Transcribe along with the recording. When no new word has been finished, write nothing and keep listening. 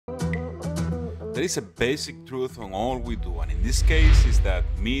There is a basic truth on all we do, and in this case is that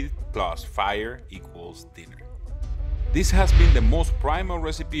meat plus fire equals dinner. This has been the most primal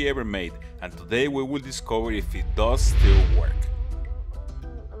recipe ever made, and today we will discover if it does still work.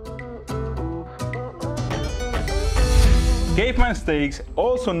 Caveman steaks,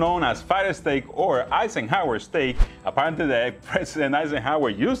 also known as fire steak or Eisenhower steak, apparently the President Eisenhower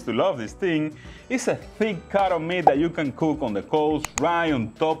used to love this thing, is a thick cut of meat that you can cook on the coals right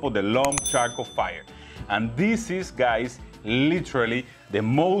on top of the lump charcoal fire. And this is, guys, literally the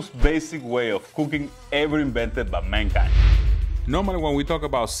most basic way of cooking ever invented by mankind. Normally when we talk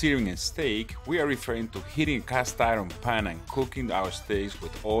about searing a steak, we are referring to heating a cast iron pan and cooking our steaks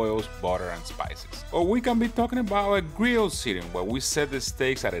with oils, butter and spices. Or we can be talking about a grill searing, where we set the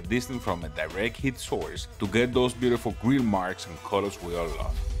steaks at a distance from a direct heat source to get those beautiful grill marks and colors we all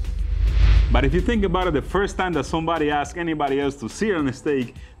love. But if you think about it, the first time that somebody asked anybody else to sear on a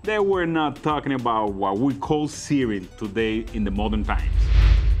steak, they were not talking about what we call searing today in the modern times.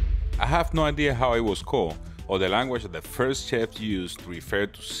 I have no idea how it was called, or the language that the first chef used to refer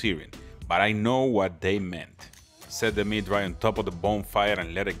to searing, but I know what they meant. Set the meat right on top of the bonfire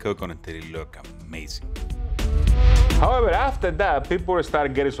and let it cook until it looked amazing. However, after that, people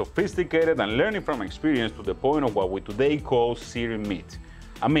started getting sophisticated and learning from experience to the point of what we today call searing meat.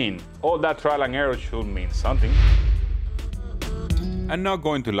 I mean, all that trial and error should mean something. I'm not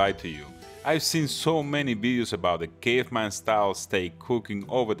going to lie to you. I've seen so many videos about the caveman style steak cooking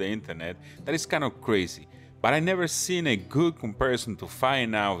over the internet that it's kind of crazy. But I never seen a good comparison to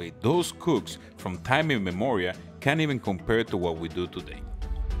find out if those cooks from time immemorial can't even compare to what we do today.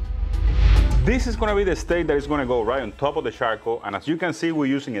 This is gonna be the steak that is gonna go right on top of the charcoal, and as you can see, we're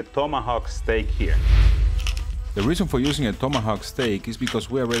using a tomahawk steak here. The reason for using a tomahawk steak is because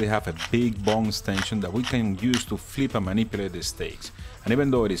we already have a big bone extension that we can use to flip and manipulate the steaks. And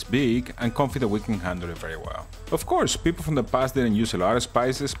even though it is big, I'm confident we can handle it very well. Of course, people from the past didn't use a lot of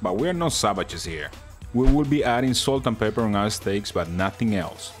spices, but we are no savages here. We will be adding salt and pepper on our steaks, but nothing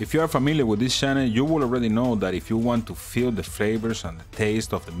else. If you are familiar with this channel, you will already know that if you want to feel the flavors and the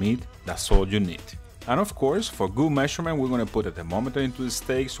taste of the meat, that's all you need. And of course, for good measurement, we're going to put a thermometer into the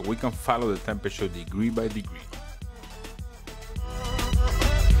steak so we can follow the temperature degree by degree.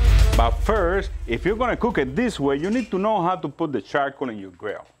 But first, if you're going to cook it this way, you need to know how to put the charcoal in your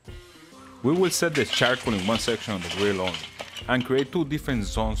grill. We will set the charcoal in one section of the grill only and create two different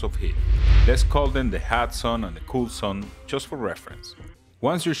zones of heat. Let's call them the hot zone and the cool zone, just for reference.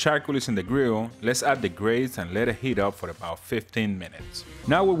 Once your charcoal is in the grill, let's add the grates and let it heat up for about 15 minutes.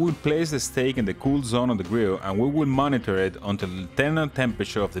 Now we will place the steak in the cool zone of the grill and we will monitor it until the internal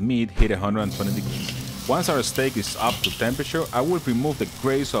temperature of the meat hit 120 degrees. Once our steak is up to temperature, I will remove the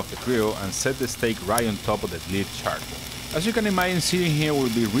grates off the grill and set the steak right on top of the lit charcoal. As you can imagine, searing here will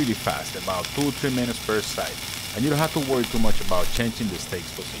be really fast, about 2-3 minutes per side, and you don't have to worry too much about changing the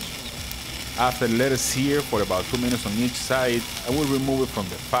steak's positions. After let it sear for about 2 minutes on each side, I will remove it from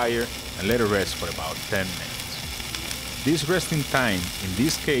the fire and let it rest for about 10 minutes. This resting time, in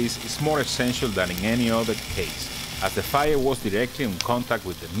this case, is more essential than in any other case. As the fire was directly in contact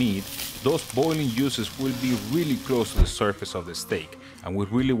with the meat, those boiling juices will be really close to the surface of the steak, and we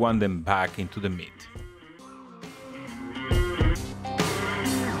really want them back into the meat.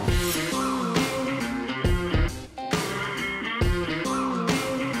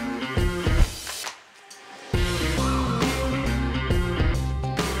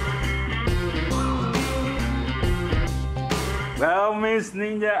 Well, Miss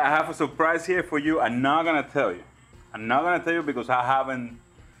Ninja, I have a surprise here for you. I'm not gonna tell you. I'm not gonna tell you because I haven't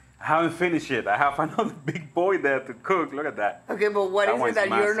finished it. I have another big boy there to cook. Look at that. Okay, but what is it that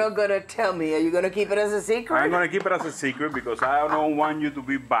you're not gonna tell me? Are you gonna keep it as a secret? I'm gonna keep it as a secret because I don't want you to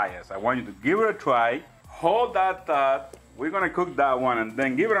be biased. I want you to give it a try. Hold that thought. We're gonna cook that one and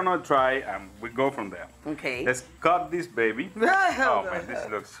then give it another try and we go from there. Okay. Let's cut this baby. Oh man, this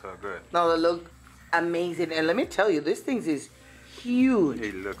looks so good. No, they look amazing. And let me tell you, this thing is huge.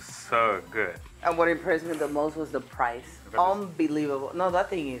 It looks so good. And what impressed me the most was the price. Unbelievable. No, that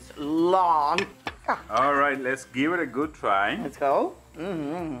thing is long. All right, let's give it a good try. Let's go.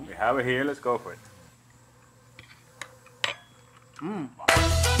 Mm-hmm. We have it here. Let's go for it. Mm.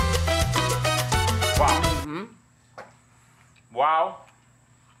 Wow. Mm-hmm. Wow.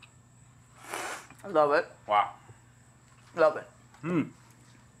 I love it. Wow. Love it. Hmm.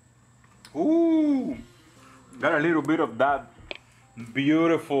 Ooh. Got a little bit of that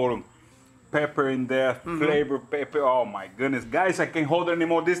beautiful pepper in there, flavor pepper. Oh my goodness, guys, I can't hold it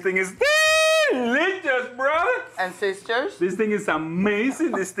anymore. This thing is delicious, brother. And sisters? This thing is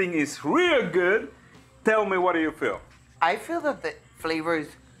amazing. This thing is real good. Tell me, what do you feel? I feel that the flavor is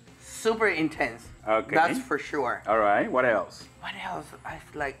super intense. Okay. That's for sure. All right, what else? What else? I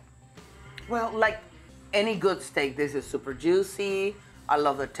feel like, well, like any good steak, this is super juicy. I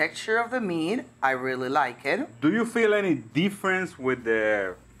love the texture of the meat. I really like it. Do you feel any difference with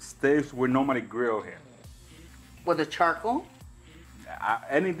the steaks we normally grill here? With the charcoal,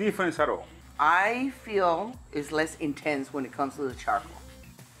 Any difference at all? I feel it's less intense when it comes to the charcoal.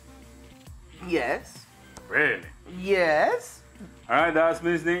 Yes. Really? Yes. All right, that's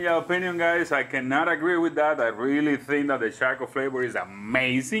Miss Ninja's opinion, guys. I cannot agree with that. I really think that the charcoal flavor is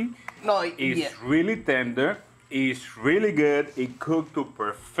amazing. No, It's really tender. It's really good. It cooked to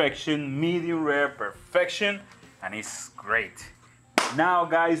perfection, medium rare perfection, and it's great. Now,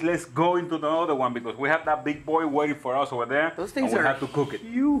 guys, let's go into the other one because we have that big boy waiting for us over there. Those things and we are have to cook it.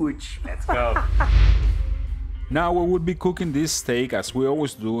 huge. Let's go. Now we will be cooking this steak as we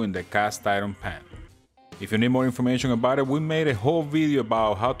always do in the cast iron pan. If you need more information about it, we made a whole video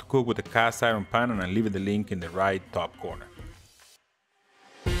about how to cook with a cast iron pan, and I'll leave the link in the right top corner.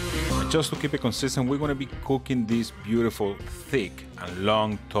 And just to keep it consistent, we're going to be cooking this beautiful, thick and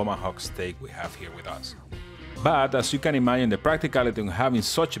long tomahawk steak we have here with us. But as you can imagine, the practicality of having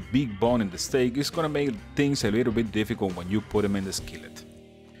such a big bone in the steak is going to make things a little bit difficult when you put them in the skillet.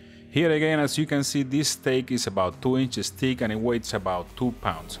 Here again, as you can see, this steak is about 2 inches thick and it weighs about 2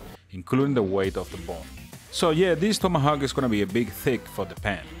 pounds, including the weight of the bone. So yeah, this tomahawk is going to be a bit thick for the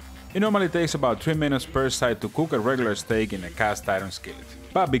pan. It normally takes about 3 minutes per side to cook a regular steak in a cast iron skillet.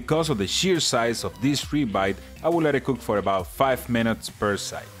 But because of the sheer size of this ribeye, I will let it cook for about 5 minutes per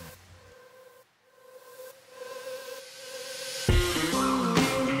side.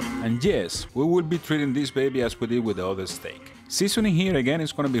 And yes, we will be treating this baby as we did with the other steak. Seasoning here again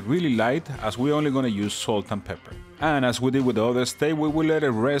is going to be really light as we're only going to use salt and pepper. And as we did with the other steak, we will let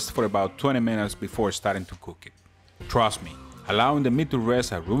it rest for about 20 minutes before starting to cook it. Trust me, allowing the meat to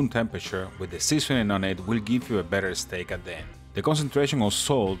rest at room temperature with the seasoning on it will give you a better steak at the end. The concentration of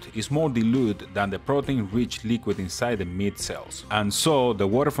salt is more dilute than the protein-rich liquid inside the meat cells, and so the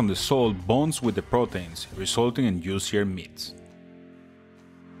water from the salt bonds with the proteins, resulting in juicier meats.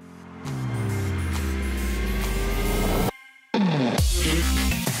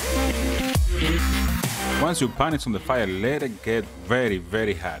 Once your pan is on the fire, let it get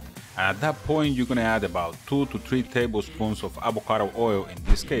very hot. And at that point, you're gonna add about 2 to 3 tablespoons of avocado oil in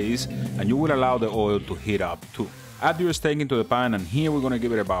this case, and you will allow the oil to heat up too. Add your steak into the pan, and here we're gonna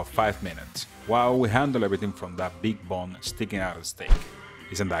give it about 5 minutes, while we handle everything from that big bone sticking out of the steak.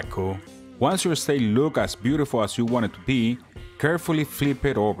 Isn't that cool? Once your steak looks as beautiful as you want it to be, carefully flip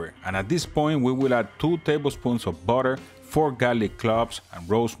it over, and at this point we will add 2 tablespoons of butter, 4 garlic cloves, and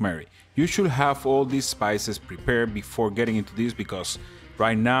rosemary. You should have all these spices prepared before getting into this because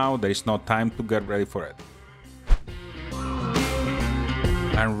right now there is no time to get ready for it.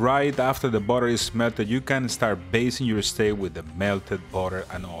 And right after the butter is melted, you can start basting your steak with the melted butter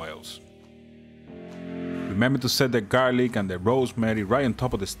and oils. Remember to set the garlic and the rosemary right on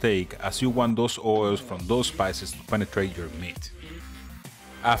top of the steak as you want those oils from those spices to penetrate your meat.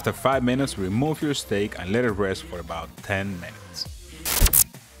 After 5 minutes, remove your steak and let it rest for about 10 minutes.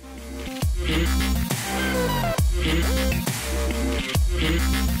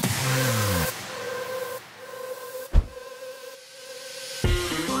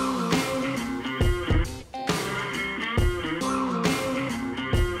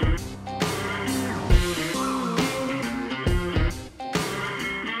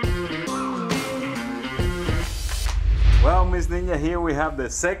 Well, Miss Ninja, here we have the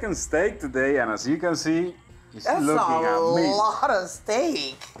second steak today, and as you can see, it's That's looking a amazing. lot of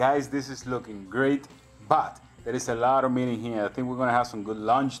steak. Guys, this is looking great, but there is a lot of meat in here. I think we're gonna have some good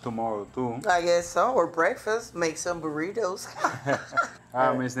lunch tomorrow too. I guess so, or breakfast. Make some burritos. All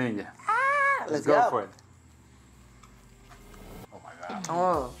right, Miss Ninja. Let's go for it. Oh my God.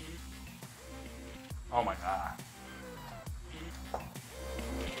 Oh. Oh my God.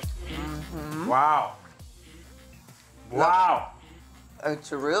 Wow. Wow.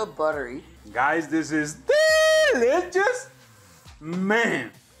 It's real buttery. Guys, this is delicious. Man.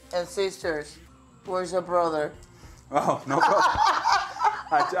 And sisters, where's your brother? Oh, no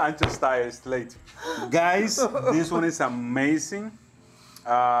problem. I'm just tired, it's late. Guys, this one is amazing.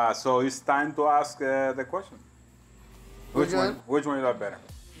 So it's time to ask the question. Which one you like better?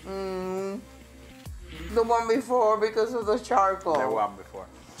 The one before because of the charcoal. The one before.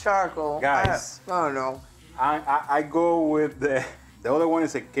 Charcoal. Guys. I don't know. I go with the other one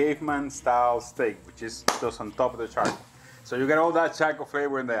is a caveman style steak, which is just on top of the charcoal. So you get all that charcoal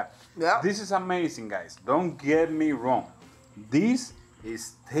flavor in there. Yeah. This is amazing, guys. Don't get me wrong. This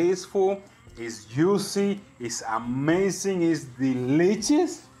is tasteful, it's juicy, it's amazing, it's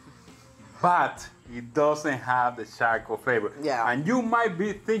delicious. but it doesn't have the charcoal flavor. Yeah. And you might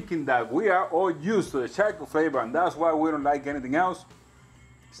be thinking that we are all used to the charcoal flavor and that's why we don't like anything else.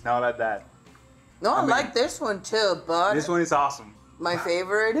 It's not like that. No, I like this one too, but this one is awesome. my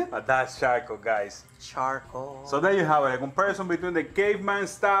favorite, But that's charcoal, guys. charcoal. So there you have it, a comparison between the caveman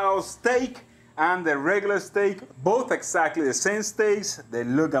style steak and the regular steak. Both exactly the same steaks. They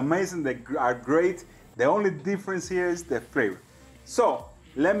look amazing, they are great. The only difference here is the flavor. So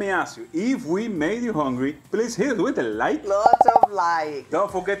let me ask you, if we made you hungry, please hit us with a like. Lots of likes.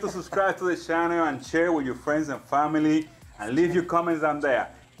 Don't forget to subscribe to the channel and share with your friends and family and leave your comments down there.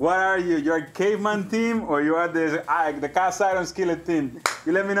 What are you? You're a caveman team or you are the cast iron skillet team?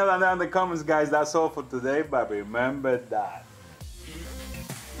 You let me know down there in the comments, guys. That's all for today, but remember that.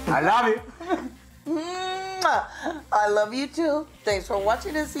 I love you. I love you too. Thanks for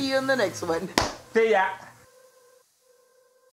watching and see you in the next one. See ya.